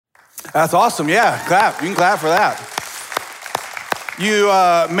That's awesome. Yeah, clap. You can clap for that. You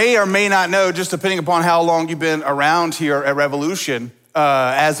may or may not know, just depending upon how long you've been around here at Revolution,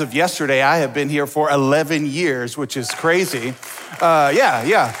 as of yesterday, I have been here for 11 years, which is crazy.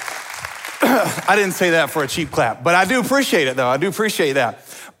 Yeah. I didn't say that for a cheap clap, but I do appreciate it, though. I do appreciate that.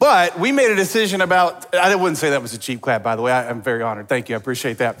 But we made a decision about, I wouldn't say that was a cheap clap, by the way. I'm very honored. Thank you. I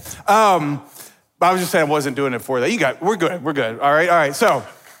appreciate that. But I was just saying I wasn't doing it for that. We're good. All right. So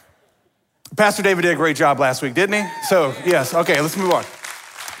Pastor David did a great job last week, didn't he? So yes, okay, let's move on.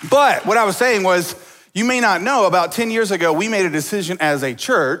 But what I was saying was, you may not know, about 10 years ago, we made a decision as a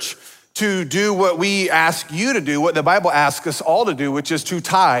church to do what we ask you to do, what the Bible asks us all to do, which is to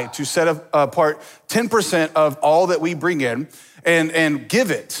tithe, to set apart 10% of all that we bring in and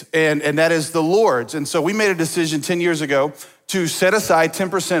give it, and that is the Lord's. And so we made a decision 10 years ago to set aside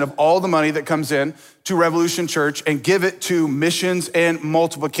 10% of all the money that comes in to Revolution Church and give it to missions and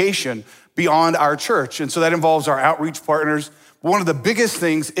multiplication beyond our church. And so that involves our outreach partners. One of the biggest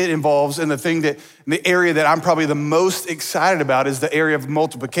things it involves, and the area that I'm probably the most excited about, is the area of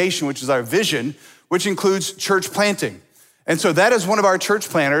multiplication, which is our vision, which includes church planting. And so that is one of our church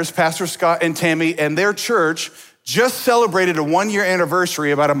planters, Pastor Scott and Tammy, and their church just celebrated a 1-year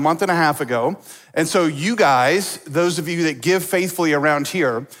anniversary about a month and a half ago. And so you guys, those of you that give faithfully around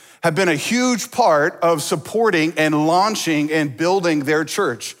here, have been a huge part of supporting and launching and building their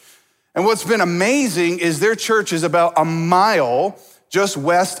church. And what's been amazing is their church is about a mile just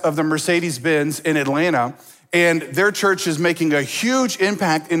west of the Mercedes-Benz in Atlanta. And their church is making a huge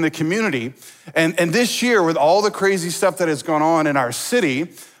impact in the community. And this year, with all the crazy stuff that has gone on in our city,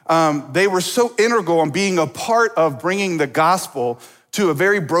 they were so integral in being a part of bringing the gospel to a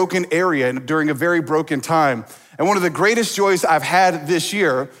very broken area during a very broken time. And one of the greatest joys I've had this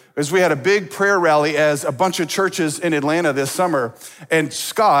year is we had a big prayer rally as a bunch of churches in Atlanta this summer. And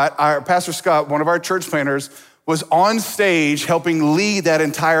Scott, Pastor Scott, one of our church planters, was on stage helping lead that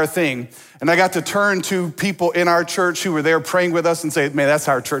entire thing. And I got to turn to people in our church who were there praying with us and say, man, that's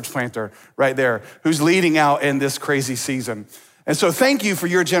our church planter right there, who's leading out in this crazy season. And so thank you for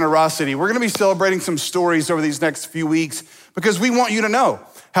your generosity. We're gonna be celebrating some stories over these next few weeks because we want you to know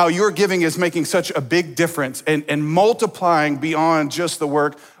how your giving is making such a big difference and multiplying beyond just the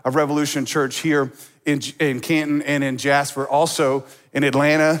work of Revolution Church here in Canton and in Jasper, also in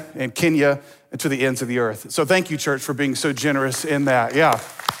Atlanta and Kenya and to the ends of the earth. So thank you, church, for being so generous in that. Yeah.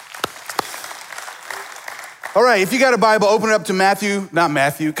 All right, if you got a Bible, open it up to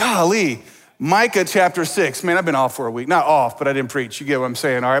Micah chapter 6. Man, I've been off for a week. Not off, but I didn't preach. You get what I'm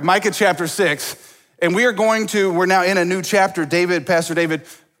saying, all right? Micah chapter 6. And we're now in a new chapter. Pastor David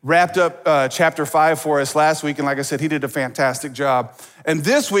wrapped up chapter 5 for us last week. And like I said, he did a fantastic job. And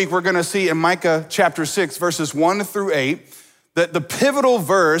this week, we're gonna see in Micah chapter 6, verses 1 through 8, that the pivotal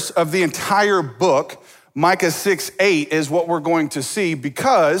verse of the entire book, Micah 6:8, is what we're going to see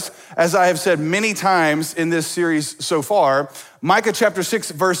because, as I have said many times in this series so far, Micah chapter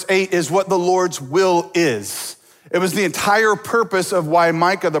 6, verse 8 is what the Lord's will is. It was the entire purpose of why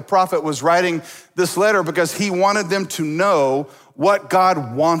Micah the prophet was writing this letter, because he wanted them to know what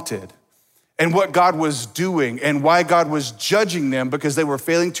God wanted and what God was doing and why God was judging them because they were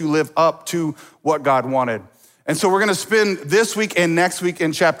failing to live up to what God wanted. And so we're gonna spend this week and next week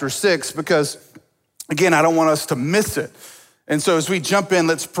in chapter 6 because, again, I don't want us to miss it. And so as we jump in,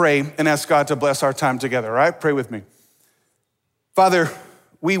 let's pray and ask God to bless our time together, all right? Pray with me. Father,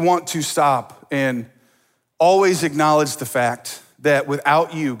 we want to stop and always acknowledge the fact that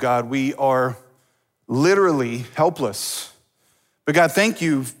without you, God, we are literally helpless. But God, thank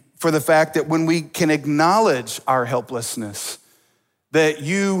you for the fact that when we can acknowledge our helplessness, that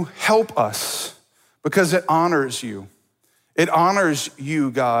you help us because it honors you. It honors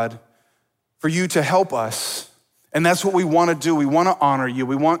you, God, for you to help us. And that's what we want to do. We want to honor you.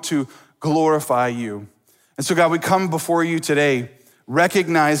 We want to glorify you. And so, God, we come before you today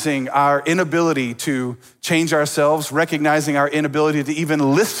recognizing our inability to change ourselves, recognizing our inability to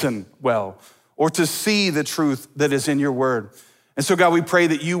even listen well or to see the truth that is in your word. And so, God, we pray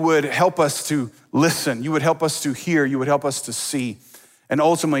that you would help us to listen, you would help us to hear, you would help us to see, and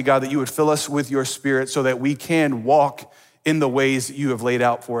ultimately, God, that you would fill us with your spirit so that we can walk in the ways that you have laid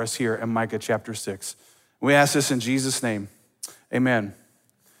out for us here in Micah chapter 6. We ask this in Jesus' name, amen.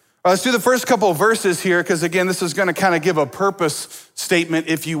 All right, let's do the first couple of verses here because, again, this is gonna kind of give a purpose statement,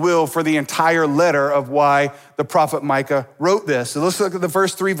 if you will, for the entire letter of why the prophet Micah wrote this. So let's look at the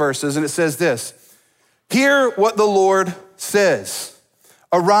first 3 verses, and it says this: hear what the Lord says.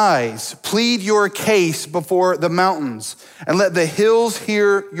 Arise, plead your case before the mountains, and let the hills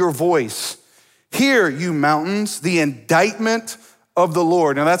hear your voice. Hear, you mountains, the indictment of the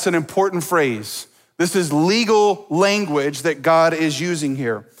Lord. Now that's an important phrase. This is legal language that God is using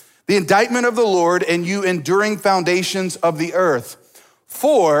here. The indictment of the Lord and you enduring foundations of the earth.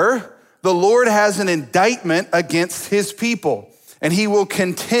 For the Lord has an indictment against his people, and he will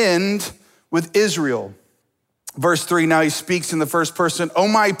contend with Israel. Verse 3, now he speaks in the first person, O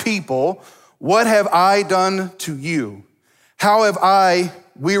my people, what have I done to you? How have I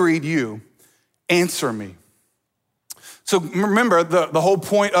wearied you? Answer me. So remember, the whole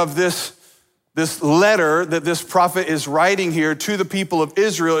point of this letter that this prophet is writing here to the people of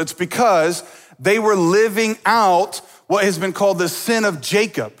Israel, it's because they were living out what has been called the sin of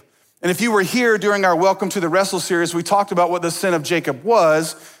Jacob. And if you were here during our Welcome to the Wrestle series, we talked about what the sin of Jacob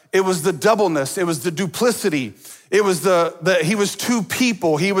was. It was the doubleness, it was the duplicity. It was he was two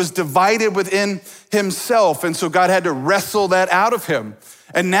people. He was divided within himself. And so God had to wrestle that out of him.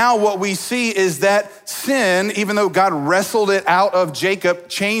 And now what we see is that sin, even though God wrestled it out of Jacob,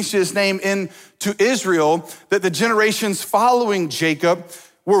 changed his name into Israel, that the generations following Jacob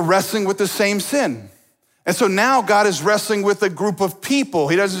were wrestling with the same sin. And so now God is wrestling with a group of people.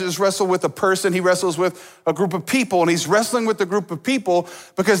 He doesn't just wrestle with a person, he wrestles with a group of people. And he's wrestling with a group of people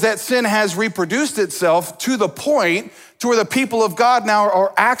because that sin has reproduced itself to the point to where the people of God now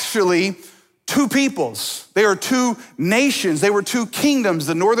are actually two peoples. They are two nations. They were two kingdoms,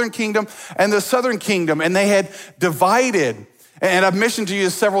 the northern kingdom and the southern kingdom, and they had divided. And I've mentioned to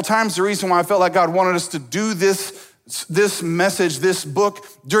you several times the reason why I felt like God wanted us to do this message, this book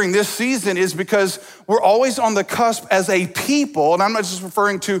during this season is because we're always on the cusp as a people. And I'm not just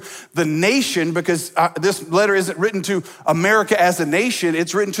referring to the nation because this letter isn't written to America as a nation.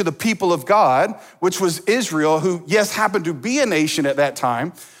 It's written to the people of God, which was Israel, who, yes, happened to be a nation at that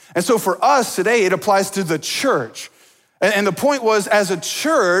time. And so for us today, it applies to the church. And the point was, as a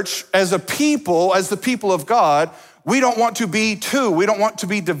church, as a people, as the people of God, we don't want to be two. We don't want to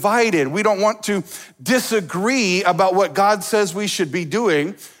be divided. We don't want to disagree about what God says we should be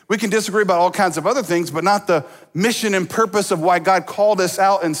doing. We can disagree about all kinds of other things, but not the mission and purpose of why God called us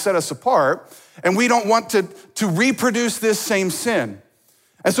out and set us apart. And we don't want to reproduce this same sin.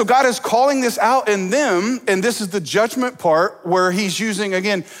 And so God is calling this out in them, and this is the judgment part where he's using,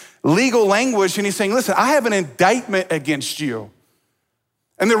 again, legal language, and he's saying, listen, I have an indictment against you.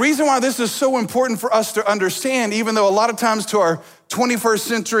 And the reason why this is so important for us to understand, even though a lot of times to our 21st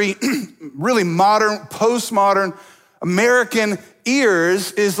century, really modern, postmodern American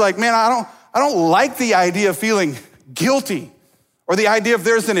ears is like, man, I don't like the idea of feeling guilty or the idea of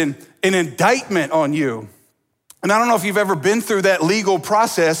there's an indictment on you. And I don't know if you've ever been through that legal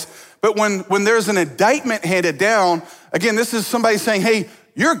process, but when there's an indictment handed down, again, this is somebody saying, hey,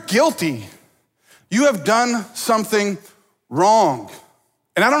 you're guilty. You have done something wrong.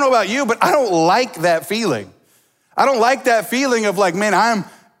 And I don't know about you, but I don't like that feeling. I don't like that feeling of like, man, I'm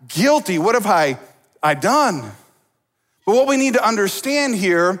guilty. What have I done? But what we need to understand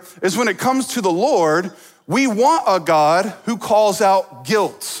here is when it comes to the Lord, we want a God who calls out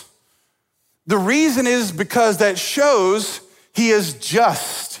guilt. The reason is because that shows he is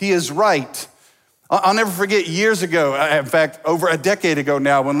just, he is right. I'll never forget years ago, in fact, over a decade ago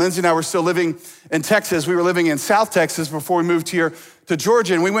now, when Lindsay and I were still living in Texas. We were living in South Texas before we moved here to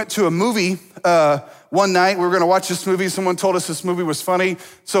Georgia, and we went to a movie one night. We were gonna watch this movie. Someone told us this movie was funny,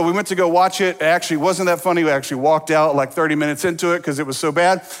 so we went to go watch it. It actually wasn't that funny. We actually walked out like 30 minutes into it because it was so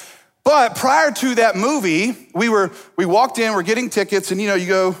bad. But prior to that movie, we walked in, we're getting tickets, and you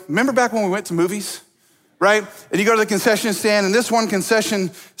go, remember back when we went to movies, right? And you go to the concession stand, and this one concession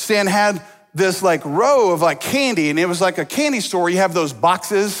stand had this like row of like candy, and it was like a candy store. You have those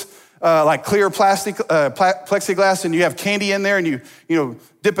boxes, like clear plastic, plexiglass, and you have candy in there, and you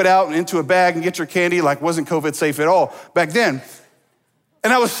dip it out into a bag and get your candy. Like wasn't COVID safe at all back then.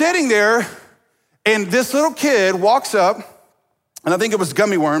 And I was sitting there, and this little kid walks up, and I think it was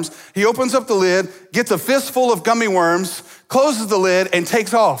gummy worms. He opens up the lid, gets a fistful of gummy worms, closes the lid, and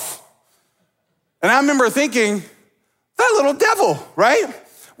takes off. And I remember thinking, that little devil, right?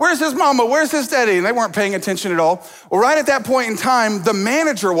 Where's his mama? Where's his daddy? And they weren't paying attention at all. Well, right at that point in time, the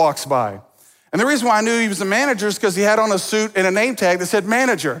manager walks by. And the reason why I knew he was the manager is because he had on a suit and a name tag that said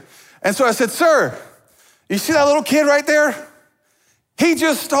manager. And so I said, sir, you see that little kid right there? He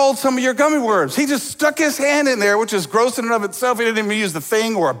just stole some of your gummy worms. He just stuck his hand in there, which is gross in and of itself. He didn't even use the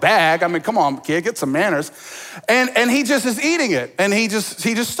thing or a bag. I mean, come on, kid, get some manners. And he just is eating it. And he just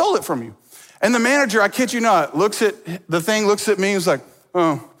stole it from you. And the manager, I kid you not, looks at the thing, looks at me, and is like,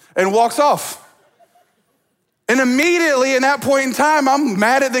 oh, and walks off. And immediately in that point in time, I'm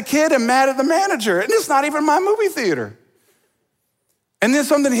mad at the kid and mad at the manager. And it's not even my movie theater. And then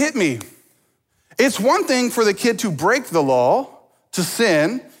something hit me. It's one thing for the kid to break the law, to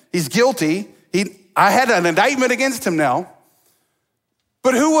sin. He's guilty. I had an indictment against him now.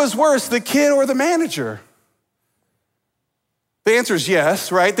 But who was worse, the kid or the manager? The answer is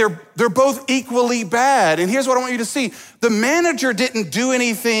yes, right? They're both equally bad. And here's what I want you to see. The manager didn't do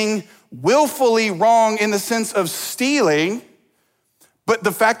anything willfully wrong in the sense of stealing, but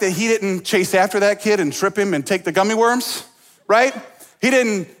the fact that he didn't chase after that kid and trip him and take the gummy worms, right? He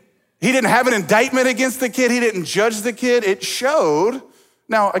didn't have an indictment against the kid. He didn't judge the kid. It showed.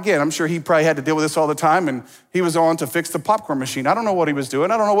 Now, again, I'm sure he probably had to deal with this all the time, and he was on to fix the popcorn machine. I don't know what he was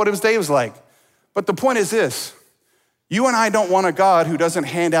doing. I don't know what his day was like. But the point is this. You and I don't want a God who doesn't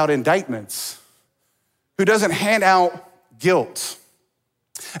hand out indictments, who doesn't hand out guilt.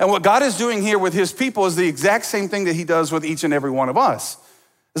 And what God is doing here with his people is the exact same thing that he does with each and every one of us.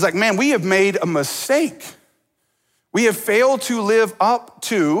 It's like, man, we have made a mistake. We have failed to live up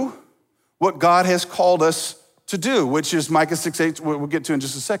to what God has called us to do, which is Micah 6:8, we'll get to in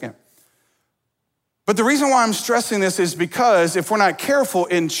just a second. But the reason why I'm stressing this is because if we're not careful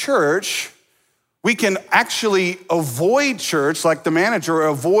in church, we can actually avoid church like the manager, or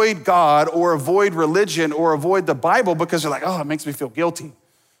avoid God, or avoid religion, or avoid the Bible because you're like, oh, it makes me feel guilty.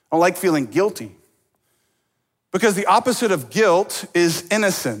 I don't like feeling guilty. Because the opposite of guilt is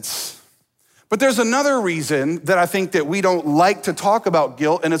innocence. But there's another reason that I think that we don't like to talk about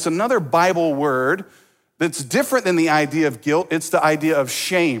guilt, and it's another Bible word that's different than the idea of guilt. It's the idea of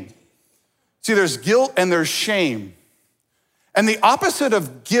shame. See, there's guilt and there's shame. And the opposite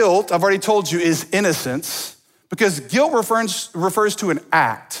of guilt, I've already told you, is innocence, because guilt refers to an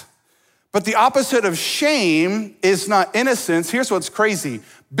act. But the opposite of shame is not innocence. Here's what's crazy.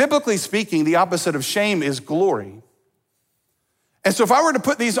 Biblically speaking, the opposite of shame is glory. And so if I were to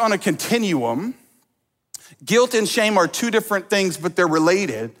put these on a continuum, guilt and shame are two different things, but they're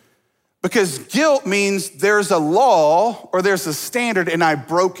related, because guilt means there's a law or there's a standard and I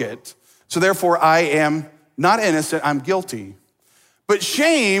broke it. So therefore I am not innocent, I'm guilty. But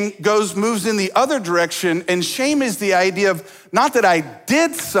shame moves in the other direction, and shame is the idea of not that I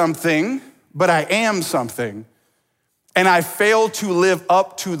did something, but I am something. And I failed to live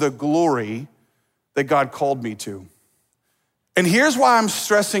up to the glory that God called me to. And here's why I'm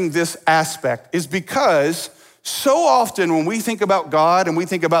stressing this aspect, is because so often when we think about God and we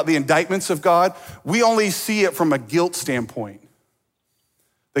think about the indictments of God, we only see it from a guilt standpoint.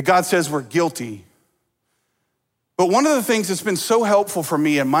 That God says we're guilty. But one of the things that's been so helpful for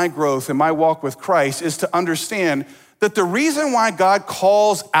me in my growth and my walk with Christ is to understand that the reason why God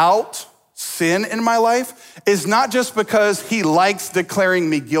calls out sin in my life is not just because he likes declaring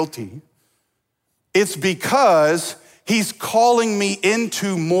me guilty. It's because he's calling me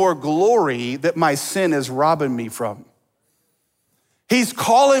into more glory that my sin is robbing me from. He's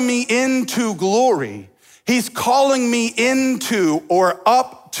calling me into glory. He's calling me into, or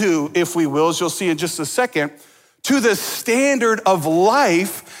up to, if we will, as you'll see in just a second, to the standard of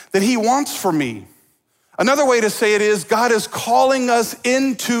life that he wants for me. Another way to say it is God is calling us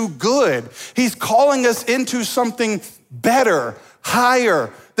into good. He's calling us into something better,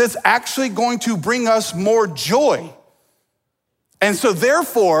 higher, that's actually going to bring us more joy. And so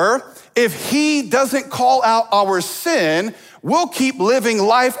therefore, if he doesn't call out our sin, we'll keep living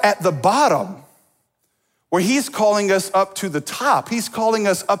life at the bottom, where he's calling us up to the top. He's calling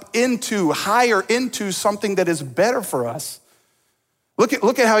us up into, higher into something that is better for us. Look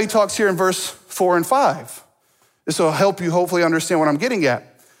at how he talks here in verse 4 and 5. This will help you hopefully understand what I'm getting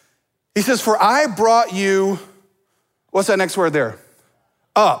at. He says, for I brought you, what's that next word there?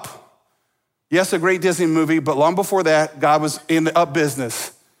 Up. Yes, a great Disney movie, but long before that, God was in the up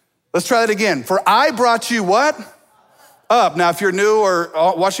business. Let's try that again. For I brought you what? Up. Now, if you're new or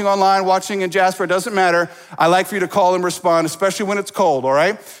watching online, watching in Jasper, it doesn't matter. I like for you to call and respond, especially when it's cold, all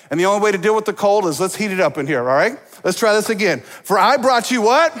right? And the only way to deal with the cold is let's heat it up in here, all right? Let's try this again. For I brought you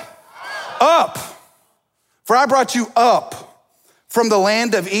what? Up. For I brought you up from the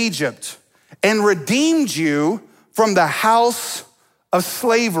land of Egypt and redeemed you from the house of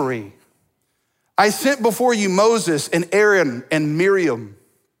slavery. I sent before you Moses and Aaron and Miriam.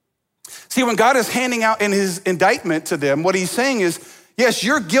 See, when God is handing out in his indictment to them, what he's saying is, yes,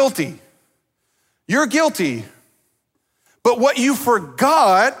 you're guilty. You're guilty. But what you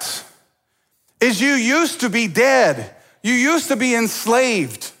forgot is you used to be dead. You used to be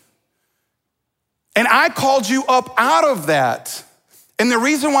enslaved. And I called you up out of that. And the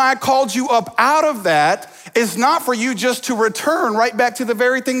reason why I called you up out of that is not for you just to return right back to the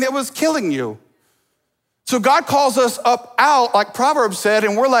very thing that was killing you. So God calls us up out, like Proverbs said,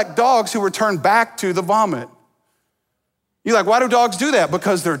 and we're like dogs who return back to the vomit. You're like, why do dogs do that?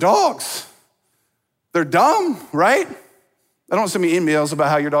 Because they're dogs. They're dumb, right? Don't send me emails about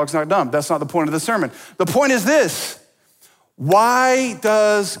how your dog's not dumb. That's not the point of the sermon. The point is this: why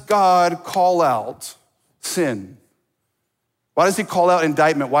does God call out sin? Why does he call out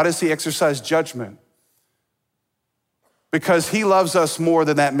indictment? Why does he exercise judgment? Because he loves us more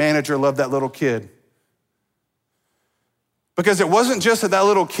than that manager loved that little kid. Because it wasn't just that that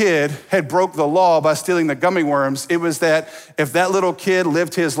little kid had broke the law by stealing the gummy worms. It was that if that little kid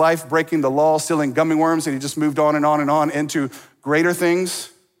lived his life breaking the law, stealing gummy worms, and he just moved on and on and on into greater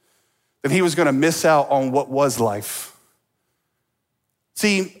things, then he was gonna miss out on what was life.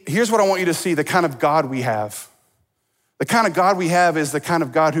 See, here's what I want you to see, the kind of God we have. The kind of God we have is the kind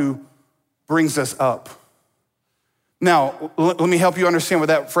of God who brings us up. Now, let me help you understand what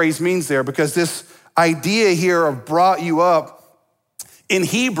that phrase means there, because this idea here of brought you up in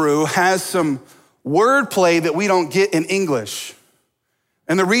Hebrew has some wordplay that we don't get in English.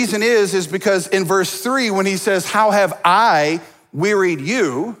 And the reason is because in verse 3, when he says, how have I wearied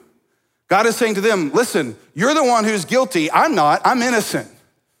you? God is saying to them, listen, you're the one who's guilty. I'm not, I'm innocent.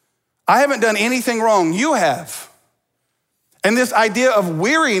 I haven't done anything wrong, you have. And this idea of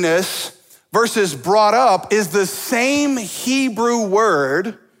weariness versus brought up is the same Hebrew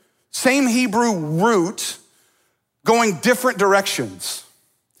word, same Hebrew root, going different directions.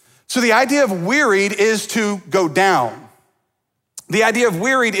 So the idea of wearied is to go down. The idea of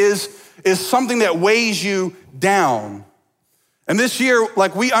wearied is something that weighs you down. And this year,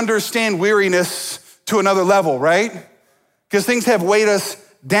 like, we understand weariness to another level, right? Because things have weighed us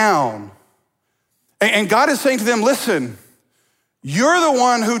down. And God is saying to them, listen, you're the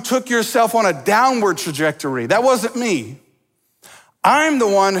one who took yourself on a downward trajectory. That wasn't me. I'm the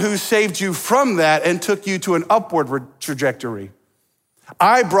one who saved you from that and took you to an upward trajectory.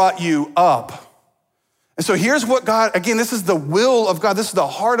 I brought you up. And so here's what God, again, this is the will of God. This is the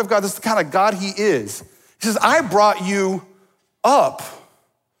heart of God. This is the kind of God he is. He says, I brought you up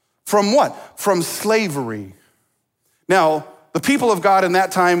from what? From slavery. Now, the people of God in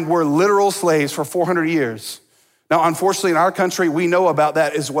that time were literal slaves for 400 years. Now, unfortunately, in our country, we know about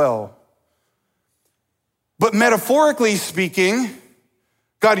that as well. But metaphorically speaking,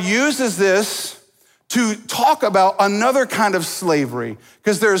 God uses this to talk about another kind of slavery,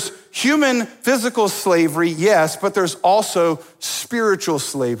 because there's human physical slavery, yes, but there's also spiritual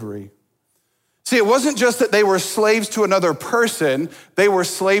slavery. See, it wasn't just that they were slaves to another person, they were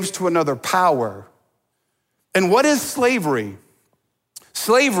slaves to another power. And what is slavery?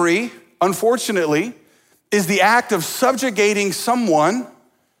 Slavery, unfortunately, is the act of subjugating someone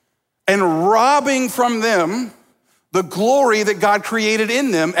and robbing from them the glory that God created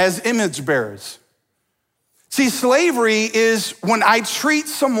in them as image bearers. See, slavery is when I treat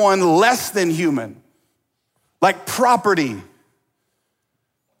someone less than human, like property.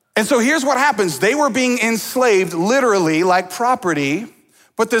 And so here's what happens. They were being enslaved literally like property,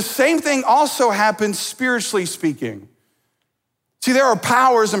 but the same thing also happens spiritually speaking. See, there are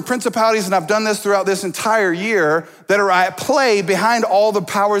powers and principalities, and I've done this throughout this entire year, that are at play behind all the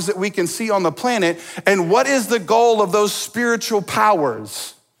powers that we can see on the planet. And what is the goal of those spiritual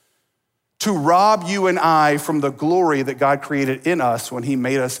powers? To rob you and I from the glory that God created in us when he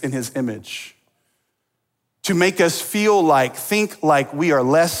made us in his image. To make us feel like, think like we are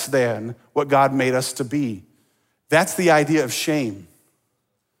less than what God made us to be. That's the idea of shame.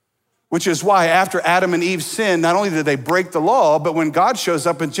 Which is why after Adam and Eve sinned, not only did they break the law, but when God shows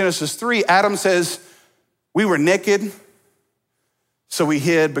up in Genesis 3, Adam says, we were naked, so we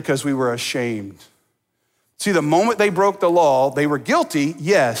hid because we were ashamed. See, the moment they broke the law, they were guilty,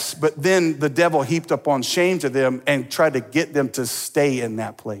 yes, but then the devil heaped upon shame to them and tried to get them to stay in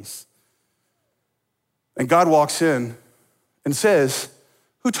that place. And God walks in and says,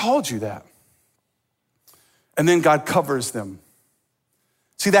 who told you that? And then God covers them.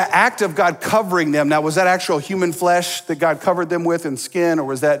 See, that act of God covering them, now was that actual human flesh that God covered them with and skin, or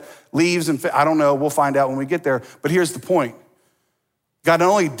was that leaves and I don't know, we'll find out when we get there. But here's the point. God not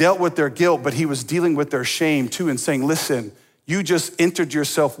only dealt with their guilt, but he was dealing with their shame too and saying, listen, you just entered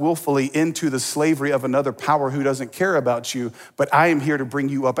yourself willfully into the slavery of another power who doesn't care about you, but I am here to bring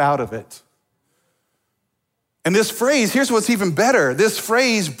you up out of it. And this phrase, here's what's even better. This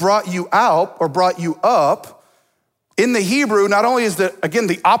phrase brought you out or brought you up. In the Hebrew, not only is again,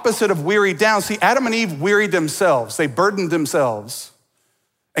 the opposite of wearied down. See, Adam and Eve wearied themselves. They burdened themselves.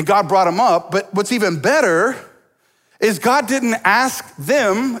 And God brought them up. But what's even better is God didn't ask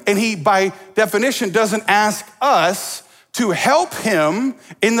them, and he, by definition, doesn't ask us to help him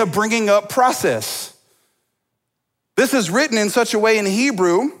in the bringing up process. This is written in such a way in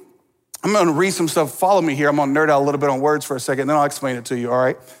Hebrew. I'm gonna read some stuff. Follow me here. I'm gonna nerd out a little bit on words for a second, then I'll explain it to you, all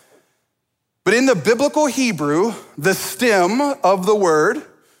right? But in the biblical Hebrew, the stem of the word,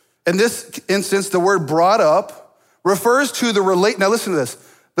 in this instance, the word brought up, refers to now listen to this,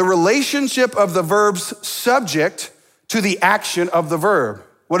 the relationship of the verb's subject to the action of the verb.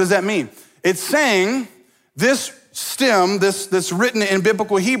 What does that mean? It's saying this stem, that's written in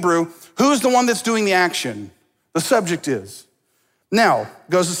biblical Hebrew, who's the one that's doing the action? The subject is. Now,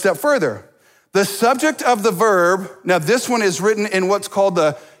 goes a step further. The subject of the verb, now this one is written in what's called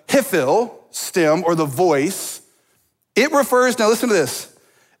the hifil stem or the voice. It refers, now listen to this,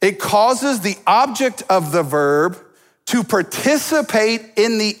 it causes the object of the verb to participate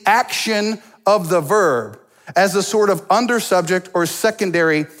in the action of the verb as a sort of undersubject or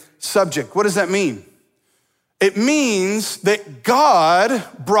secondary subject. What does that mean? It means that God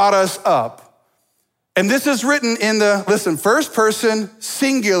brought us up. And this is written in the, listen, first person,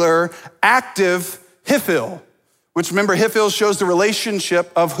 singular, active hifil, which remember hifil shows the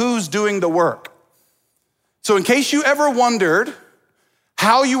relationship of who's doing the work. So in case you ever wondered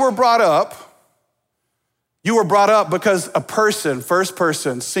how you were brought up because a person, first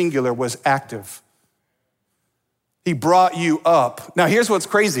person, singular, was active. He brought you up. Now here's what's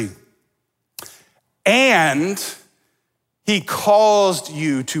crazy. And he caused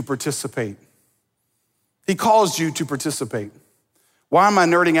you to participate. He calls you to participate. Why am I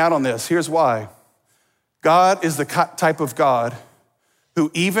nerding out on this? Here's why. God is the type of God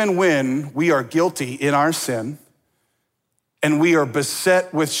who, even when we are guilty in our sin and we are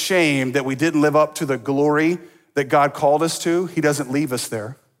beset with shame that we didn't live up to the glory that God called us to, he doesn't leave us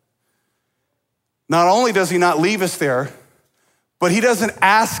there. Not only does he not leave us there, but he doesn't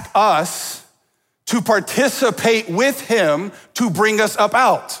ask us to participate with him to bring us up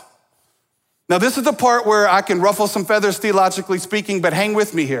out. Now, this is the part where I can ruffle some feathers theologically speaking, but hang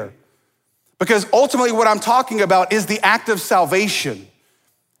with me here. Because ultimately what I'm talking about is the act of salvation.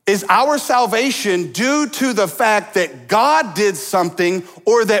 Is our salvation due to the fact that God did something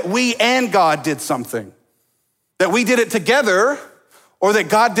or that we and God did something? That we did it together or that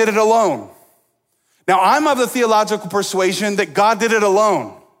God did it alone? Now, I'm of the theological persuasion that God did it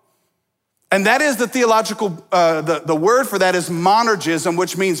alone. And that is the theological, the word for that is monergism,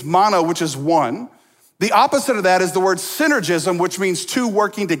 which means mono, which is one. The opposite of that is the word synergism, which means two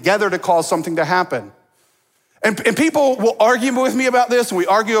working together to cause something to happen. And people will argue with me about this, and we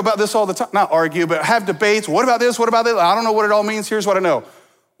argue about this all the time. Not argue, but have debates. What about this? What about that? I don't know what it all means. Here's what I know.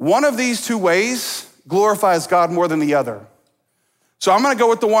 One of these two ways glorifies God more than the other. So I'm gonna go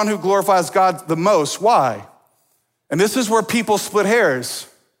with the one who glorifies God the most. Why? And this is where people split hairs.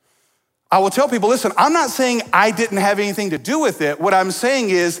 I will tell people, listen, I'm not saying I didn't have anything to do with it. What I'm saying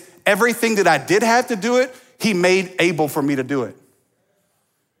is everything that I did have to do it, he made able for me to do it.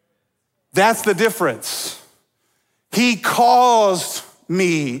 That's the difference. He caused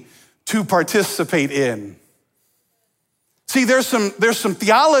me to participate in. See, there's some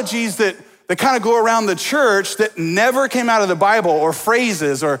theologies that kind of go around the church that never came out of the Bible, or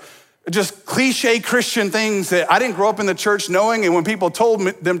phrases or just cliche Christian things that I didn't grow up in the church knowing, and when people told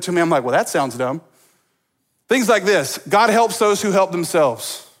them to me, I'm like, well, that sounds dumb. Things like this: God helps those who help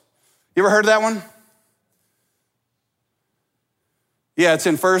themselves. You ever heard of that one? Yeah, it's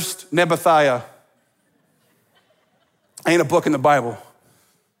in 1st Nebuchadnezzar. Ain't a book in the Bible, in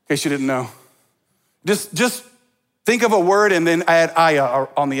case you didn't know. Just think of a word and then add ayah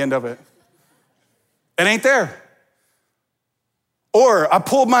on the end of it. It ain't there. Or I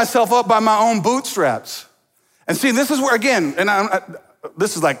pulled myself up by my own bootstraps. And see, this is where, again, and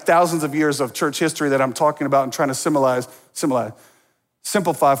this is like thousands of years of church history that I'm talking about and trying to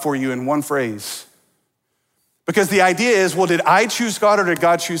simplify for you in one phrase. Because the idea is, well, did I choose God or did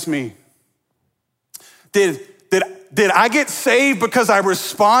God choose me? Did I get saved because I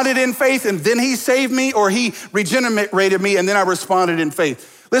responded in faith and then he saved me, or he regenerated me and then I responded in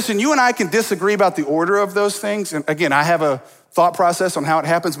faith? Listen, you and I can disagree about the order of those things. And again, I have a thought process on how it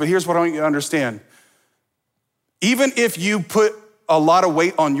happens, but here's what I want you to understand. Even if you put a lot of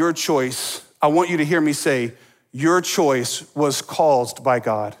weight on your choice, I want you to hear me say, your choice was caused by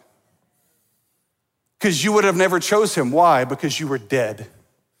God. Because you would have never chose him. Why? Because you were dead.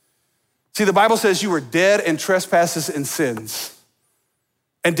 See, the Bible says you were dead in trespasses and sins.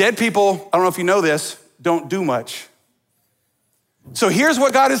 And dead people, I don't know if you know this, don't do much. So here's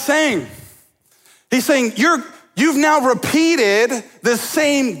what God is saying. He's saying, you've now repeated the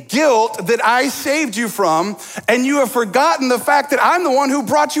same guilt that I saved you from, and you have forgotten the fact that I'm the one who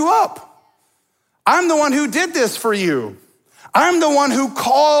brought you up. I'm the one who did this for you. I'm the one who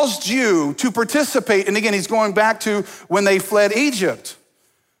caused you to participate. And again, he's going back to when they fled Egypt.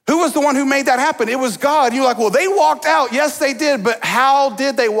 Who was the one who made that happen? It was God. You're like, well, they walked out. Yes, they did. But how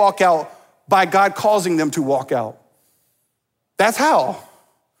did they walk out? by God causing them to walk out. That's how.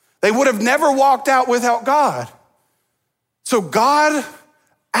 They would have never walked out without God. So God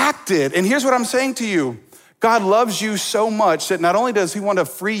acted, and here's what I'm saying to you. God loves you so much that not only does he want to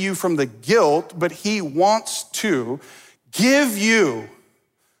free you from the guilt, but he wants to give you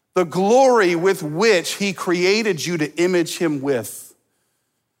the glory with which he created you to image him with.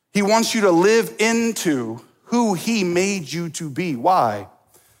 He wants you to live into who he made you to be. Why?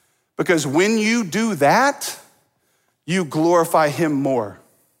 Because when you do that, you glorify him more.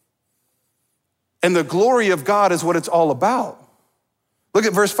 And the glory of God is what it's all about. Look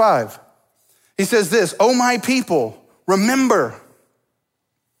at verse 5. He says this, "O my people, remember."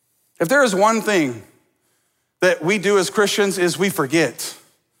 If there is one thing that we do as Christians is we forget,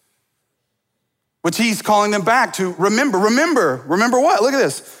 which he's calling them back to remember. Remember what? Look at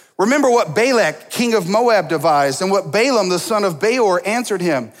this. Remember what Balak, king of Moab, devised, and what Balaam, the son of Beor, answered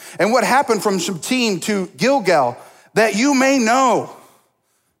him, and what happened from Shittim to Gilgal, that you may know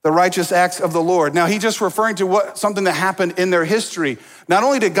the righteous acts of the Lord. Now, he's just referring to something that happened in their history. Not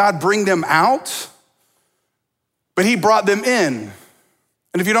only did God bring them out, but he brought them in.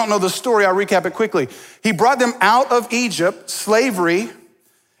 And if you don't know the story, I'll recap it quickly. He brought them out of Egypt, slavery,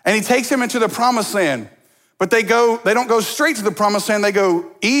 and he takes them into the promised land. But they don't go straight to the promised land. They go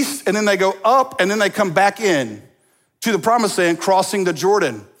east, and then they go up, and then they come back in to the promised land, crossing the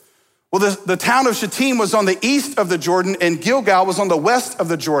Jordan. Well, the town of Shittim was on the east of the Jordan, and Gilgal was on the west of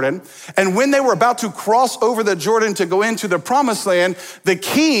the Jordan. And when they were about to cross over the Jordan to go into the promised land, the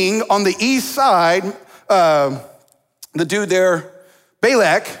king on the east side, the dude there,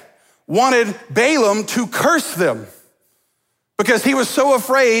 Balak, wanted Balaam to curse them because he was so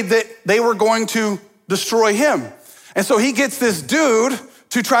afraid that they were going to destroy him. And so he gets this dude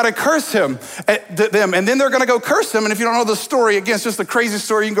to try to curse them, and then they're gonna go curse him. And if you don't know the story, again, it's just a crazy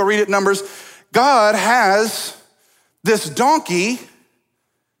story, you can go read it in Numbers. God has this donkey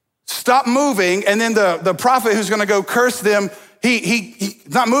stop moving, and then the prophet who's gonna go curse them, he's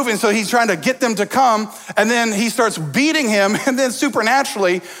not moving, so he's trying to get them to come, and then he starts beating him, and then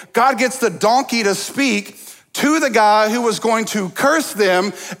supernaturally, God gets the donkey to speak to the guy who was going to curse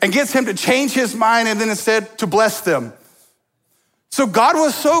them and gets him to change his mind and then instead to bless them. So God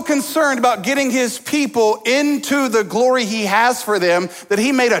was so concerned about getting his people into the glory he has for them that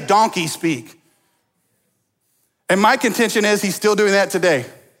he made a donkey speak. And my contention is he's still doing that today.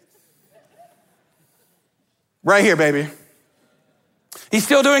 Right here, baby. He's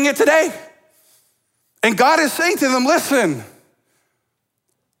still doing it today. And God is saying to them, listen,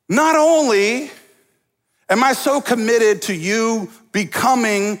 not only am I so committed to you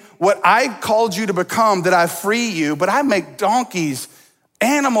becoming what I called you to become, that I free you, but I make donkeys,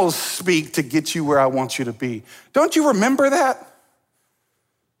 animals speak to get you where I want you to be. Don't you remember that?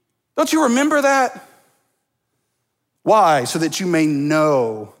 Don't you remember that? Why? So that you may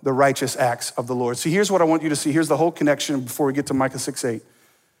know the righteous acts of the Lord. See, here's what I want you to see. Here's the whole connection before we get to Micah 6:8.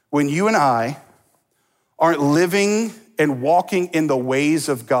 When you and I aren't living and walking in the ways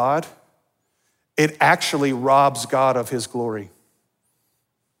of God, it actually robs God of his glory.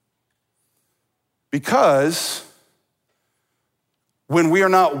 Because when we are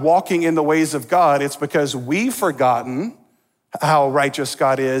not walking in the ways of God, it's because we've forgotten how righteous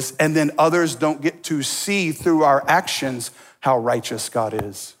God is, and then others don't get to see through our actions how righteous God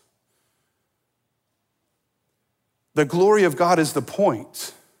is. The glory of God is the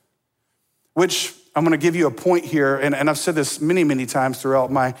point, which I'm gonna give you a point here, and I've said this many, many times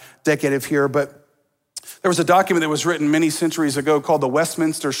throughout my decade of here, but there was a document that was written many centuries ago called the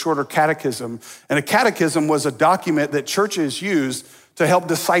Westminster Shorter Catechism. And a catechism was a document that churches used to help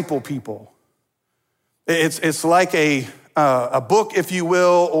disciple people. It's like a book, if you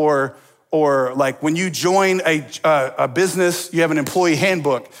will, or like when you join a business, you have an employee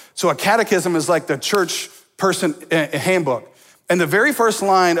handbook. So a catechism is like the church person handbook. And the very first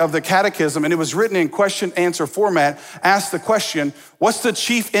line of the catechism, and it was written in question-answer format, asked the question, what's the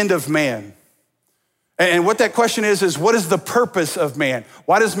chief end of man? And what that question is what is the purpose of man?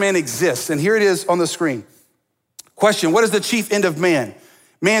 Why does man exist? And here it is on the screen. Question, what is the chief end of man?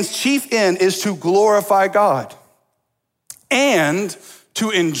 Man's chief end is to glorify God and to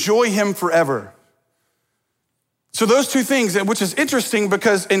enjoy him forever. So those two things, which is interesting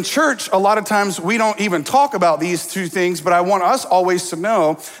because in church, a lot of times we don't even talk about these two things, but I want us always to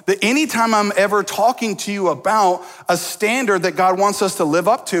know that anytime I'm ever talking to you about a standard that God wants us to live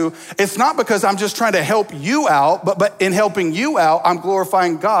up to, it's not because I'm just trying to help you out, but in helping you out, I'm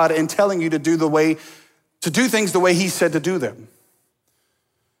glorifying God and telling you to do things the way he said to do them.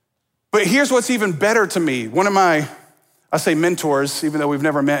 But here's what's even better to me. One of my I say mentors, even though we've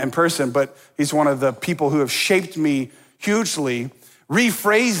never met in person, but he's one of the people who have shaped me hugely,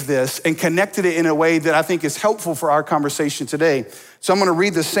 rephrased this and connected it in a way that I think is helpful for our conversation today. So I'm gonna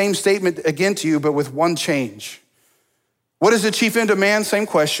read the same statement again to you, but with one change. What is the chief end of man? Same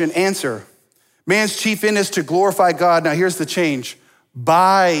question, answer. Man's chief end is to glorify God. Now here's the change.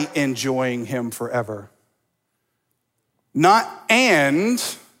 By enjoying him forever. Not and,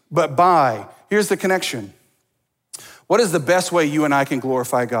 but by. Here's the connection. What is the best way you and I can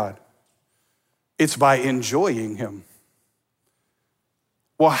glorify God? It's by enjoying him.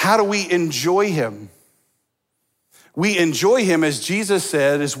 Well, how do we enjoy him? We enjoy him, as Jesus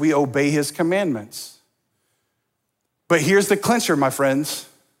said, as we obey his commandments. But here's the clincher, my friends.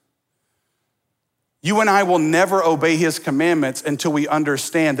 You and I will never obey his commandments until we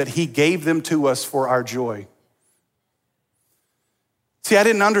understand that he gave them to us for our joy. See, I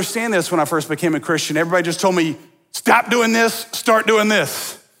didn't understand this when I first became a Christian. Everybody just told me, stop doing this, start doing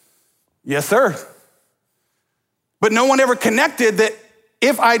this. Yes, sir. But no one ever connected that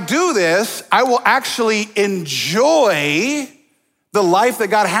if I do this, I will actually enjoy the life that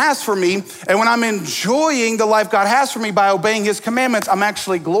God has for me. And when I'm enjoying the life God has for me by obeying his commandments, I'm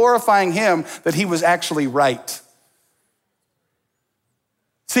actually glorifying him that he was actually right.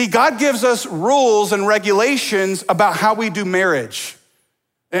 See, God gives us rules and regulations about how we do marriage.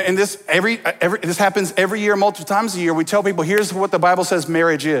 And this happens every year, multiple times a year. We tell people, here's what the Bible says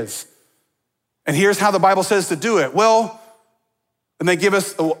marriage is. And here's how the Bible says to do it. Well, and they give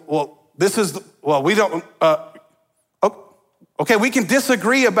us, okay, we can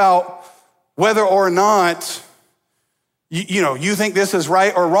disagree about whether or not, you think this is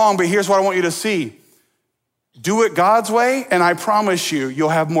right or wrong, but here's what I want you to see. Do it God's way, and I promise you, you'll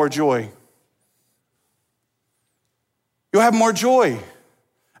have more joy. You'll have more joy.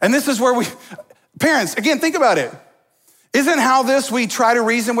 And this is where parents, again, think about it. Isn't how we try to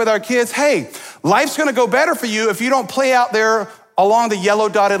reason with our kids, hey, life's gonna go better for you if you don't play out there along the yellow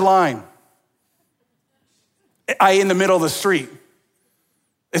dotted line, in the middle of the street.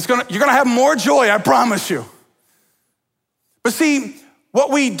 You're gonna have more joy, I promise you. But see,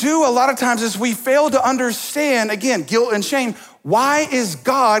 what we do a lot of times is we fail to understand, again, guilt and shame. Why is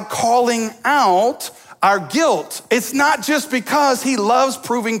God calling out our guilt? It's not just because he loves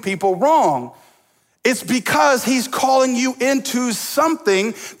proving people wrong. It's because he's calling you into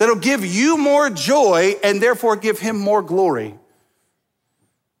something that'll give you more joy and therefore give him more glory.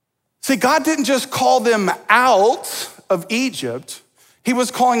 See, God didn't just call them out of Egypt. He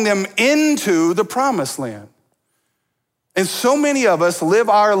was calling them into the promised land. And so many of us live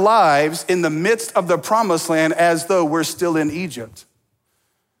our lives in the midst of the promised land as though we're still in Egypt.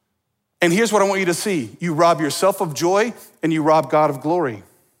 And here's what I want you to see. You rob yourself of joy and you rob God of glory.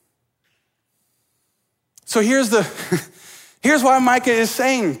 So here's why Micah is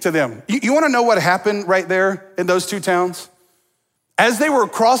saying to them. You wanna know what happened right there in those two towns? As they were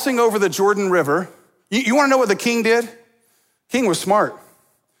crossing over the Jordan River, you wanna know what the king did? King was smart.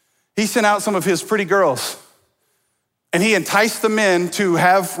 He sent out some of his pretty girls and he enticed the men to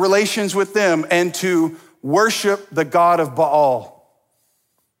have relations with them and to worship the god of Baal.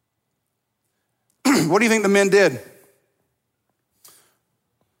 What do you think the men did?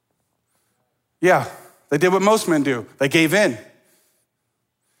 Yeah, they did what most men do. They gave in.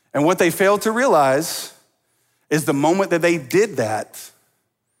 And what they failed to realize is the moment that they did that,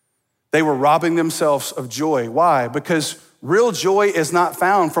 they were robbing themselves of joy. Why? Because real joy is not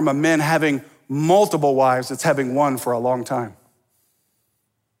found from a man having multiple wives. It's having one for a long time.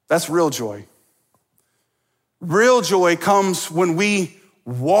 That's real joy. Real joy comes when we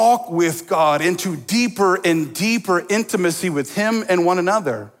walk with God into deeper and deeper intimacy with him and one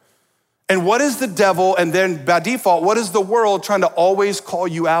another. And what is the devil, and then by default, what is the world trying to always call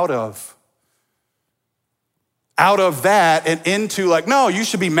you out of? Out of that and into like, no, you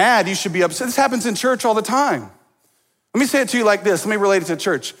should be mad, you should be upset. This happens in church all the time. Let me say it to you like this, let me relate it to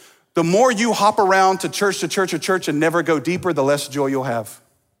church. The more you hop around to church to church to church and never go deeper, the less joy you'll have.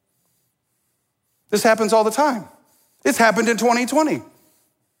 This happens all the time. It's happened in 2020.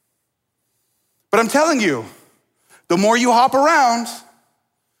 But I'm telling you, the more you hop around,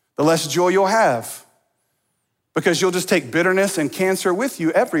 the less joy you'll have because you'll just take bitterness and cancer with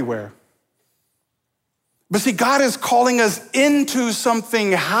you everywhere. But see, God is calling us into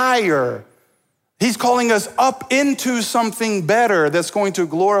something higher. He's calling us up into something better that's going to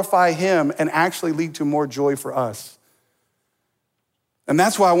glorify him and actually lead to more joy for us. And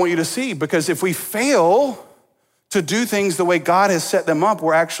that's why I want you to see, because if we fail to do things the way God has set them up,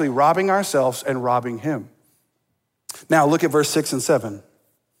 we're actually robbing ourselves and robbing him. Now look at verse 6 and 7.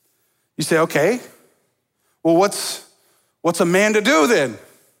 You say, okay, well, what's What's a man to do then?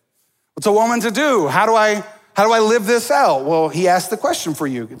 What's a woman to do? How do I live this out? Well, he asked the question for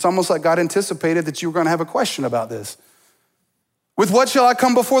you. It's almost like God anticipated that you were going to have a question about this. With what shall I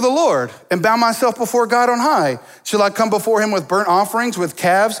come before the Lord and bow myself before God on high? Shall I come before him with burnt offerings, with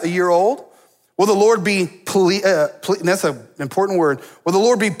calves a year old? Will the Lord be pleased? That's an important word. Will the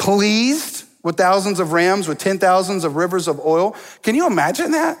Lord be pleased with thousands of rams, with 10,000s of rivers of oil? Can you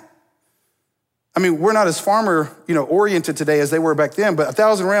imagine that? I mean, we're not as farmer, oriented today as they were back then, but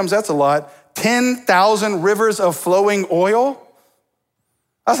 1,000 rams, that's a lot. 10,000 rivers of flowing oil?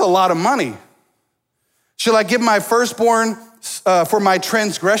 That's a lot of money. Shall I give my firstborn for my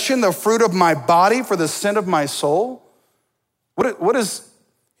transgression, the fruit of my body for the sin of my soul?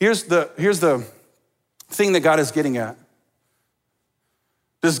 Here's the thing that God is getting at.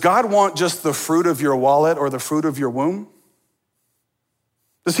 Does God want just the fruit of your wallet or the fruit of your womb?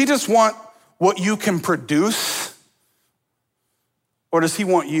 Does he just want what you can produce? Or does he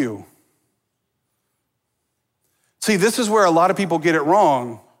want you? See, this is where a lot of people get it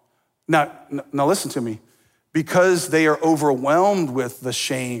wrong. Now listen to me. Because they are overwhelmed with the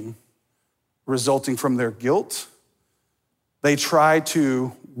shame resulting from their guilt, they try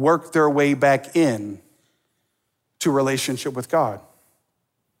to work their way back in to relationship with God.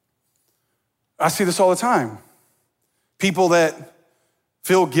 I see this all the time. People that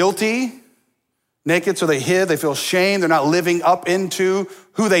feel guilty, naked, so they hid, they feel shame, they're not living up into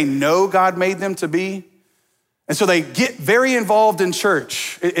who they know God made them to be. And so they get very involved in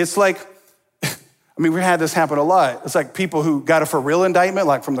church. It's like, we had this happen a lot. It's like people who got a for real indictment,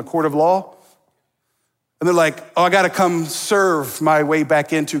 like from the court of law. And they're like, I gotta come serve my way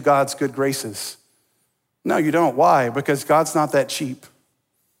back into God's good graces. No, you don't. Why? Because God's not that cheap.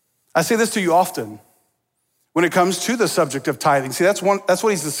 I say this to you often when it comes to the subject of tithing. See, that's what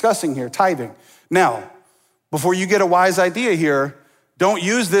he's discussing here, tithing. Now, before you get a wise idea here, don't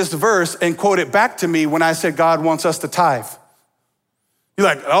use this verse and quote it back to me when I said God wants us to tithe. You're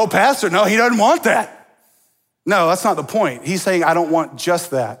like, oh, pastor, no, he doesn't want that. No, that's not the point. He's saying, I don't want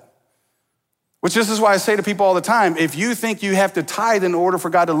just that. Which this is why I say to people all the time, if you think you have to tithe in order for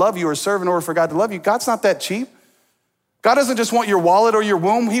God to love you or serve in order for God to love you, God's not that cheap. God doesn't just want your wallet or your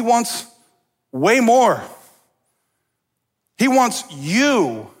womb. He wants way more. He wants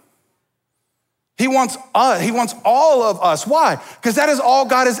you. He wants us. He wants all of us. Why? Because that is all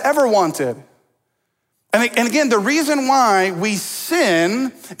God has ever wanted. And again, the reason why we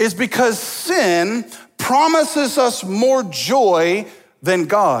sin is because sin promises us more joy than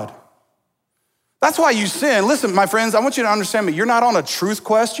God. That's why you sin. Listen, my friends, I want you to understand me. You're not on a truth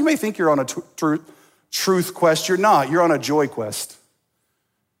quest. You may think you're on a truth quest. You're not. You're on a joy quest.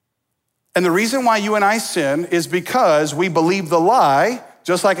 And the reason why you and I sin is because we believe the lie,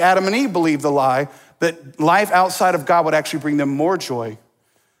 just like Adam and Eve believed the lie, that life outside of God would actually bring them more joy,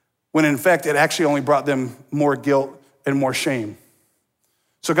 when in fact, it actually only brought them more guilt and more shame.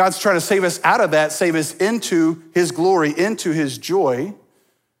 So God's trying to save us out of that, save us into his glory, into his joy.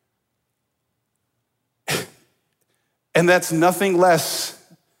 And that's nothing less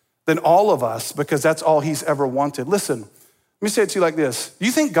than all of us, because that's all he's ever wanted. Listen, let me say it to you like this. Do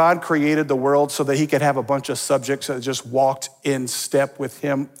you think God created the world so that he could have a bunch of subjects that just walked in step with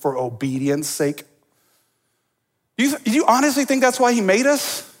him for obedience sake? Do you honestly think that's why he made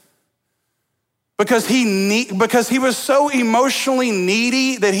us? Because he was so emotionally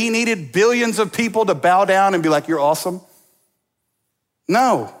needy that he needed billions of people to bow down and be like, you're awesome?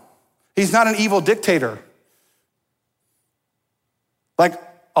 No, he's not an evil dictator. Like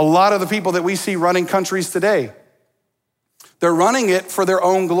a lot of the people that we see running countries today, they're running it for their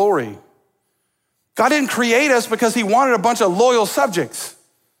own glory. God didn't create us because he wanted a bunch of loyal subjects.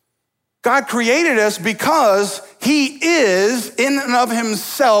 God created us because he is in and of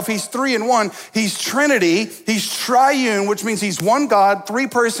himself. He's 3 in 1. He's Trinity. He's triune, which means he's one God, 3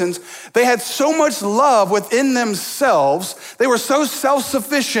 persons. They had so much love within themselves. They were so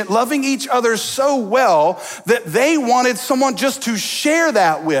self-sufficient, loving each other so well that they wanted someone just to share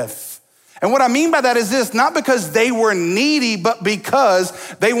that with. And what I mean by that is this, not because they were needy, but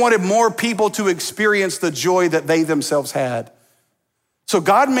because they wanted more people to experience the joy that they themselves had. So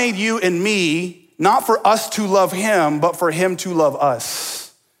God made you and me, not for us to love him, but for him to love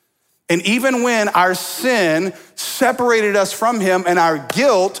us. And even when our sin separated us from him and our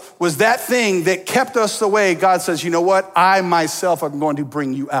guilt was that thing that kept us away, God says, you know what? I myself am going to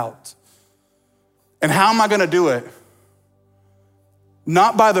bring you out. And how am I gonna do it?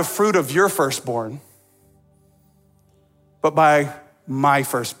 Not by the fruit of your firstborn, but by my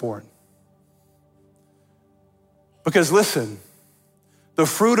firstborn. Because listen, the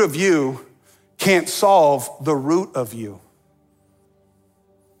fruit of you can't solve the root of you.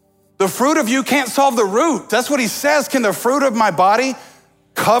 The fruit of you can't solve the root. That's what he says. Can the fruit of my body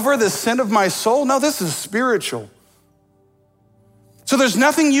cover the sin of my soul? No, this is spiritual. So there's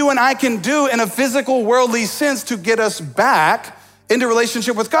nothing you and I can do in a physical, worldly sense to get us back into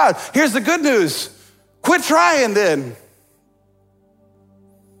relationship with God. Here's the good news. Quit trying then.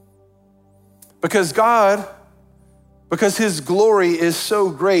 Because his glory is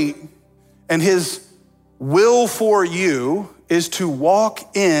so great and his will for you is to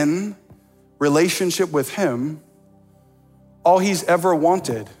walk in relationship with him, all he's ever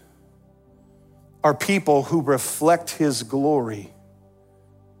wanted are people who reflect his glory.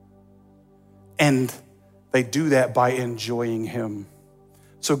 And they do that by enjoying him.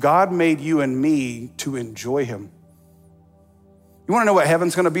 So God made you and me to enjoy him. You wanna know what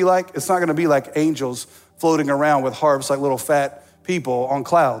heaven's gonna be like? It's not gonna be like angels floating around with harps like little fat people on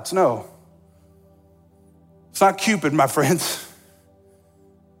clouds. No. It's not Cupid, my friends.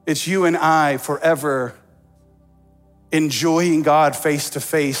 It's you and I forever enjoying God face to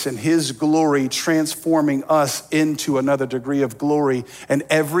face and his glory transforming us into another degree of glory. And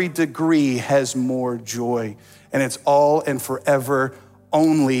every degree has more joy. And it's all and forever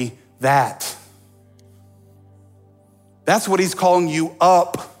only that. That's what he's calling you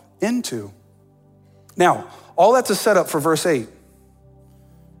up into. Now, all that's a setup for verse 8.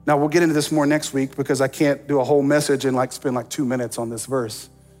 Now, we'll get into this more next week because I can't do a whole message and spend 2 minutes on this verse.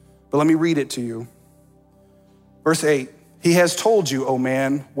 But let me read it to you. Verse 8, he has told you, O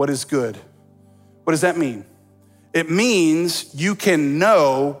man, what is good. What does that mean? It means you can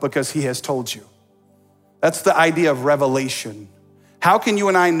know because he has told you. That's the idea of revelation. How can you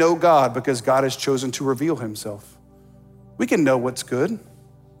and I know God? Because God has chosen to reveal himself. We can know what's good.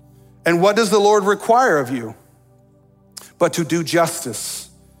 And what does the Lord require of you? But to do justice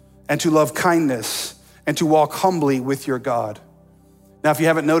and to love kindness and to walk humbly with your God. Now, if you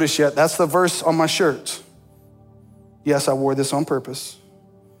haven't noticed yet, that's the verse on my shirt. Yes, I wore this on purpose.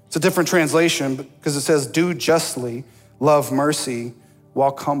 It's a different translation because it says, do justly, love mercy,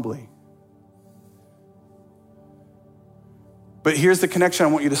 walk humbly. But here's the connection I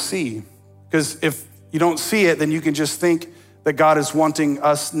want you to see, because if you don't see it, then you can just think that God is wanting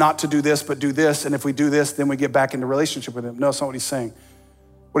us not to do this, but do this. And if we do this, then we get back into relationship with him. No, that's not what he's saying.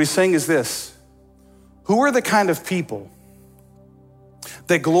 What he's saying is this: who are the kind of people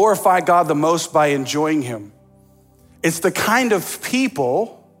that glorify God the most by enjoying him? It's the kind of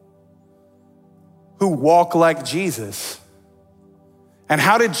people who walk like Jesus. And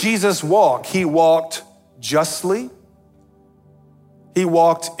how did Jesus walk? He walked justly. He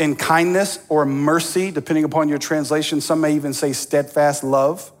walked in kindness or mercy, depending upon your translation. Some may even say steadfast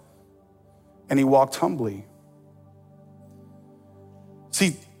love. And he walked humbly.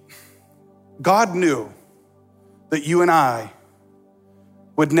 See, God knew that you and I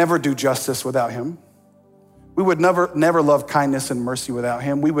would never do justice without him. We would never love kindness and mercy without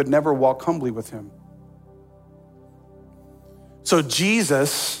him. We would never walk humbly with him. So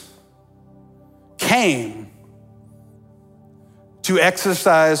Jesus came to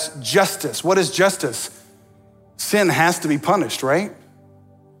exercise justice. What is justice? Sin has to be punished, right?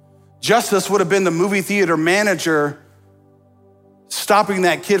 Justice would have been the movie theater manager stopping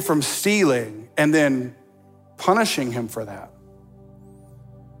that kid from stealing and then punishing him for that.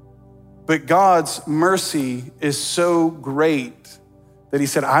 But God's mercy is so great that he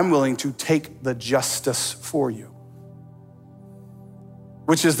said, I'm willing to take the justice for you.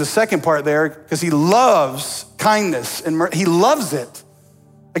 Which is the second part there, because he loves kindness and mercy. He loves it.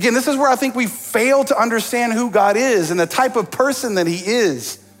 Again, this is where I think we fail to understand who God is and the type of person that he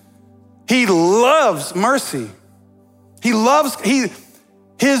is. He loves mercy.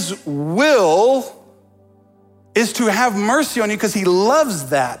 His will is to have mercy on you because he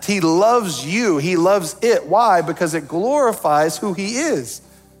loves that. He loves you. He loves it. Why? Because it glorifies who he is.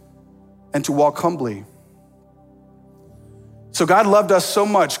 And to walk humbly. So God loved us so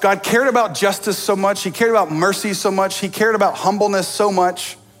much. God cared about justice so much. He cared about mercy so much. He cared about humbleness so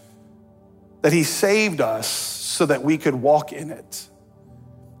much that he saved us so that we could walk in it.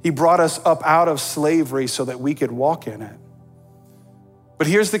 He brought us up out of slavery so that we could walk in it. But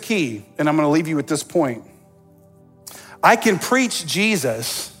here's the key, and I'm gonna leave you with this point. I can preach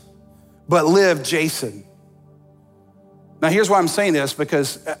Jesus, but live Jason. Now here's why I'm saying this,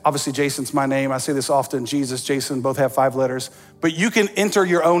 because obviously Jason's my name. I say this often, Jesus, Jason, both have 5 letters, but you can enter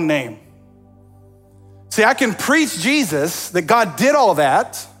your own name. See, I can preach Jesus, that God did all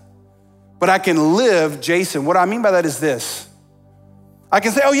that, but I can live Jason. What I mean by that is this. I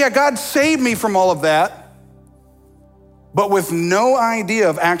can say, oh yeah, God saved me from all of that, but with no idea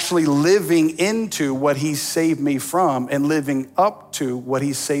of actually living into what he saved me from and living up to what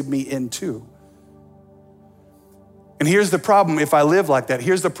he saved me into. And here's the problem if I live like that.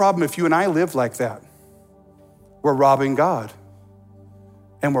 Here's the problem if you and I live like that. We're robbing God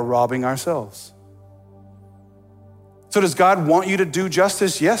and we're robbing ourselves. So does God want you to do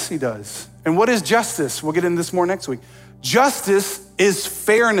justice? Yes, he does. And what is justice? We'll get into this more next week. Justice is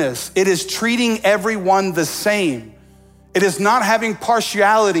fairness. It is treating everyone the same. It is not having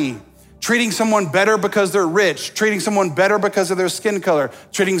partiality, treating someone better because they're rich, treating someone better because of their skin color,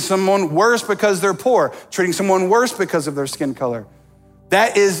 treating someone worse because they're poor, treating someone worse because of their skin color.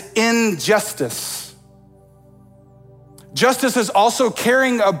 That is injustice. Justice is also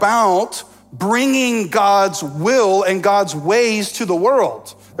caring about bringing God's will and God's ways to the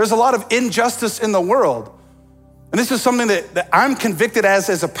world. There's a lot of injustice in the world. And this is something that I'm convicted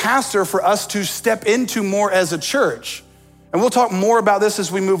as a pastor for us to step into more as a church. And we'll talk more about this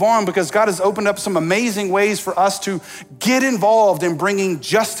as we move on because God has opened up some amazing ways for us to get involved in bringing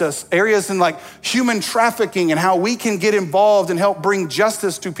justice, areas in like human trafficking and how we can get involved and help bring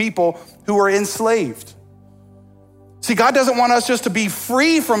justice to people who are enslaved. See, God doesn't want us just to be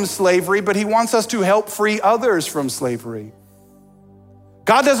free from slavery, but he wants us to help free others from slavery.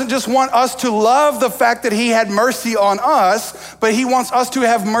 God doesn't just want us to love the fact that he had mercy on us, but he wants us to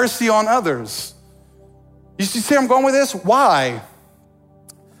have mercy on others. You see where I'm going with this? Why?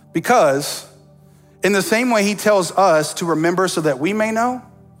 Because in the same way he tells us to remember so that we may know,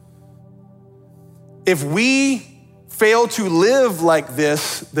 if we fail to live like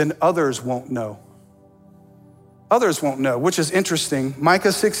this, then others won't know. Others won't know, which is interesting. Micah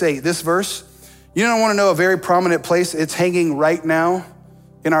 6:8, this verse, you don't want to know a very prominent place it's hanging right now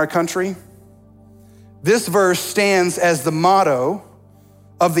in our country? This verse stands as the motto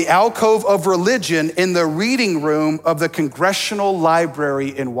of the alcove of religion in the reading room of the Congressional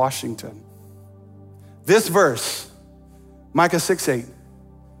Library in Washington. This verse, Micah 6:8.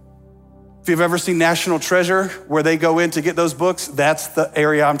 If you've ever seen National Treasure, where they go in to get those books, that's the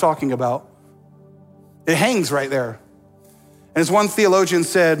area I'm talking about. It hangs right there. And as one theologian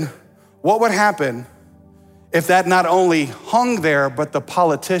said, what would happen if that not only hung there, but the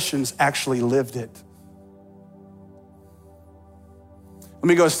politicians actually lived it? Let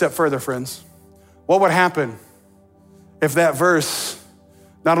me go a step further, friends. What would happen if that verse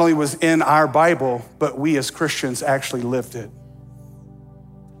not only was in our Bible, but we as Christians actually lived it?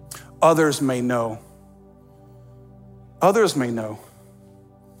 Others may know. Others may know.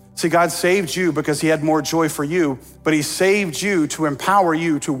 See, God saved you because he had more joy for you, but he saved you to empower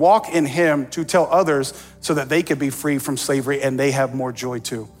you to walk in him, to tell others so that they could be free from slavery and they have more joy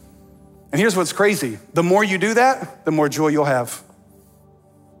too. And here's what's crazy. The more you do that, the more joy you'll have.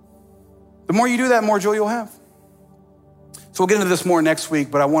 The more you do that, more joy you'll have. So we'll get into this more next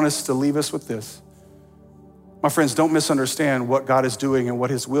week, but I want us to leave us with this. My friends, don't misunderstand what God is doing and what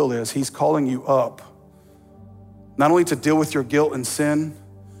his will is. He's calling you up, not only to deal with your guilt and sin,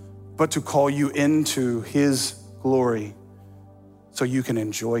 but to call you into his glory so you can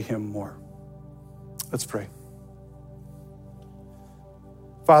enjoy him more. Let's pray.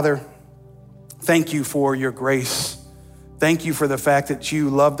 Father, thank you for your grace. Thank you for the fact that you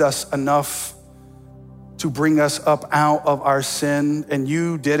loved us enough to bring us up out of our sin, and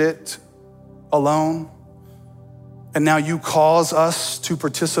you did it alone. And now you cause us to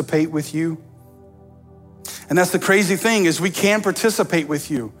participate with you. And that's the crazy thing, is we can participate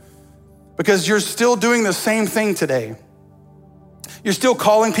with you because you're still doing the same thing today. You're still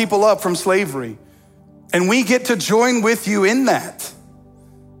calling people up from slavery, and we get to join with you in that.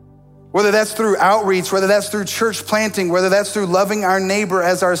 Whether that's through outreach, whether that's through church planting, whether that's through loving our neighbor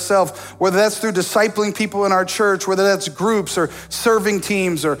as ourselves, whether that's through discipling people in our church, whether that's groups or serving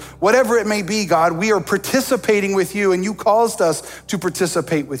teams or whatever it may be, God, we are participating with you, and you caused us to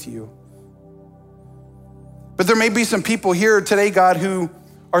participate with you. But there may be some people here today, God, who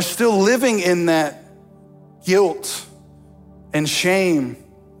are still living in that guilt and shame.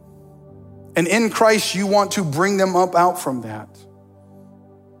 And in Christ, you want to bring them up out from that.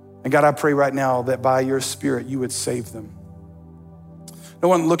 And God, I pray right now that by your Spirit, you would save them. No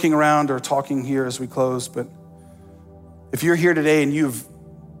one looking around or talking here as we close, but if you're here today and you've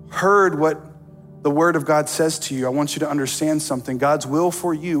heard what the word of God says to you, I want you to understand something. God's will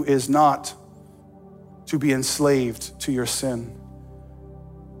for you is not to be enslaved to your sin.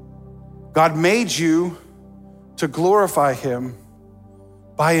 God made you to glorify him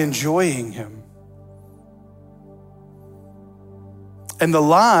by enjoying him. And the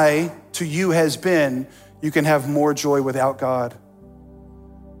lie to you has been, you can have more joy without God.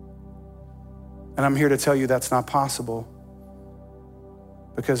 And I'm here to tell you that's not possible.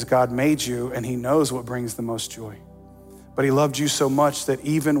 because God made you and he knows what brings the most joy. But he loved you so much that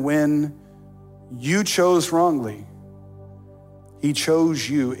even when you chose wrongly, he chose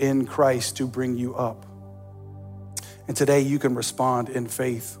you in Christ to bring you up. And today you can respond in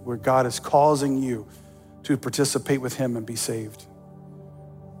faith where God is causing you to participate with him and be saved.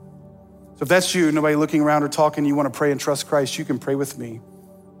 So if that's you, nobody looking around or talking, you want to pray and trust Christ, you can pray with me.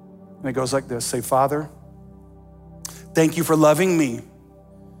 And it goes like this. Say, Father, thank you for loving me,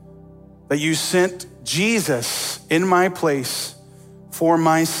 that you sent Jesus in my place for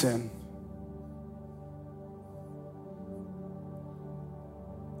my sin.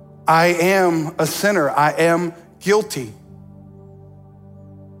 I am a sinner. I am guilty.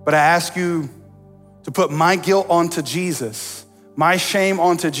 But I ask you to put my guilt onto Jesus, my shame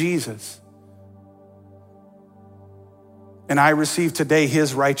onto Jesus. And I receive today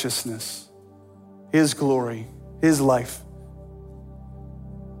his righteousness, his glory, his life.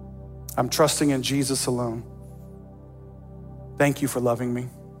 I'm trusting in Jesus alone. Thank you for loving me.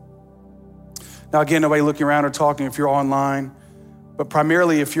 Now again, nobody looking around or talking if you're online, but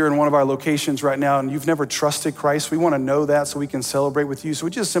primarily if you're in one of our locations right now and you've never trusted Christ, we want to know that so we can celebrate with you. So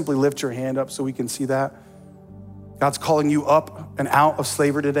we just simply lift your hand up so we can see that. God's calling you up and out of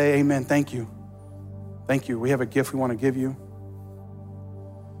slavery today. Amen. Thank you. Thank you. We have a gift we want to give you.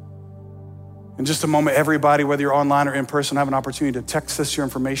 In just a moment, everybody, whether you're online or in person, have an opportunity to text us your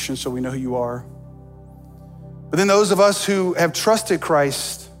information so we know who you are. But then those of us who have trusted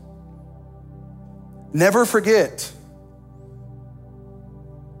Christ, never forget,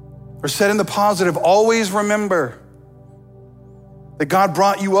 or said in the positive, always remember that God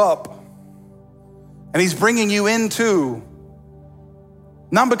brought you up and he's bringing you into,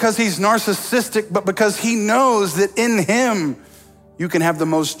 not because he's narcissistic, but because he knows that in him you can have the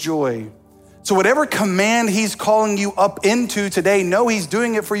most joy. So whatever command he's calling you up into today, know he's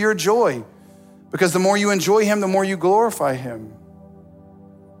doing it for your joy, because the more you enjoy him, the more you glorify him.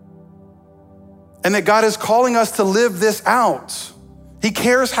 And that God is calling us to live this out. He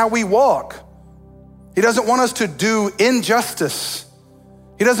cares how we walk. He doesn't want us to do injustice.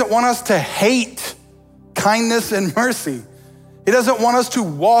 He doesn't want us to hate kindness and mercy. He doesn't want us to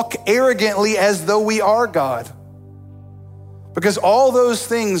walk arrogantly as though we are God. Because all those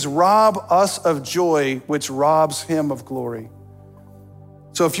things rob us of joy, which robs him of glory.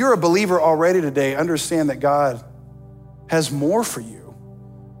 So if you're a believer already today, understand that God has more for you.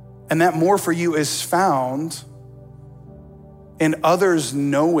 And that more for you is found in others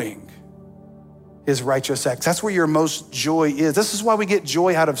knowing his righteous acts. That's where your most joy is. This is why we get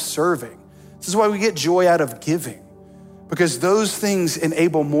joy out of serving. This is why we get joy out of giving, because those things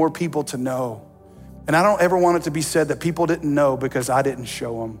enable more people to know. And I don't ever want it to be said that people didn't know because I didn't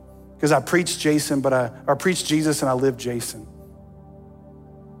show them, because I preached Jason, I preached Jesus and I lived Jason.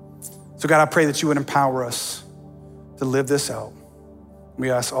 So God, I pray that you would empower us to live this out.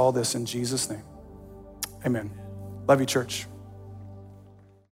 We ask all this in Jesus' name. Amen. Love you, church.